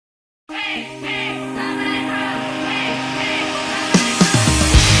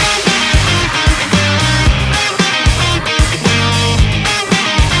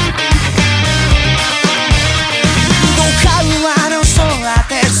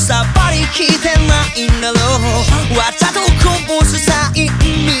さっぱり聞いてないんだろう。わざとこぼすサイン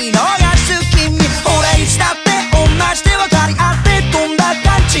見逃す君。俺いつだって同じで分かり合ってどんな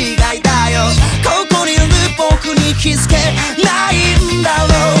勘違いだよ。ここにいる僕に気づけないんだ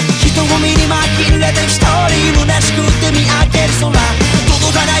ろう。人混みに紛れて一人虚しくて見上げる空。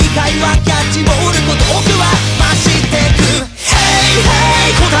届かない会話キャッチボール孤独は増してく。Hey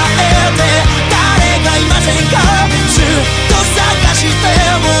hey 答えて誰かいませんか。ずっと探して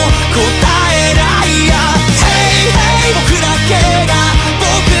も答えないや。Hey hey 僕だけが僕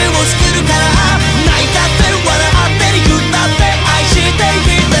を作るから。泣いたって笑って憎んだって愛して生き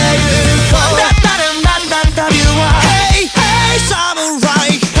てゆこう。だったらなんだ旅は Hey hey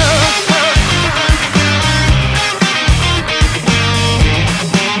侍。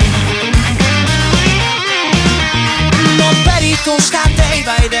のっぺりとしたデイ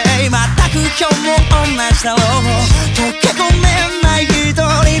バイデイ全く今日も同じだろう。溶け込めない人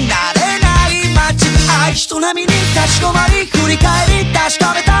になれない街。愛人並みに立ち止まり振り返り確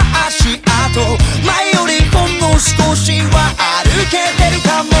かめた足跡。前よりほんの少しは歩けてる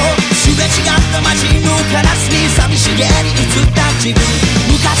かも。すれ違った街のカラスに寂しげに映った自分。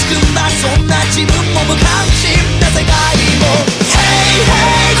ムカつくんだそんな自分も無関心な世界も。Hey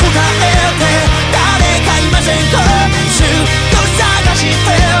hey 答えて誰かいませんか。ずっと探し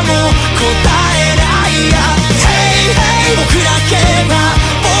ても答えないや。Hey hey 僕だけが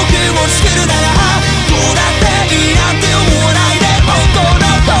僕を作るならどうだっていいなんて思わないで本当の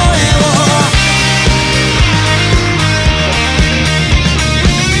声を。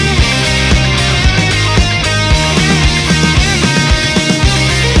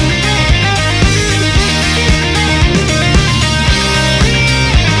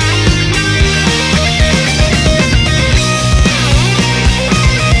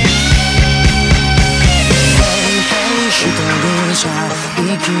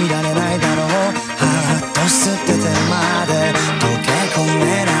生きられないだろう。ハート捨ててまで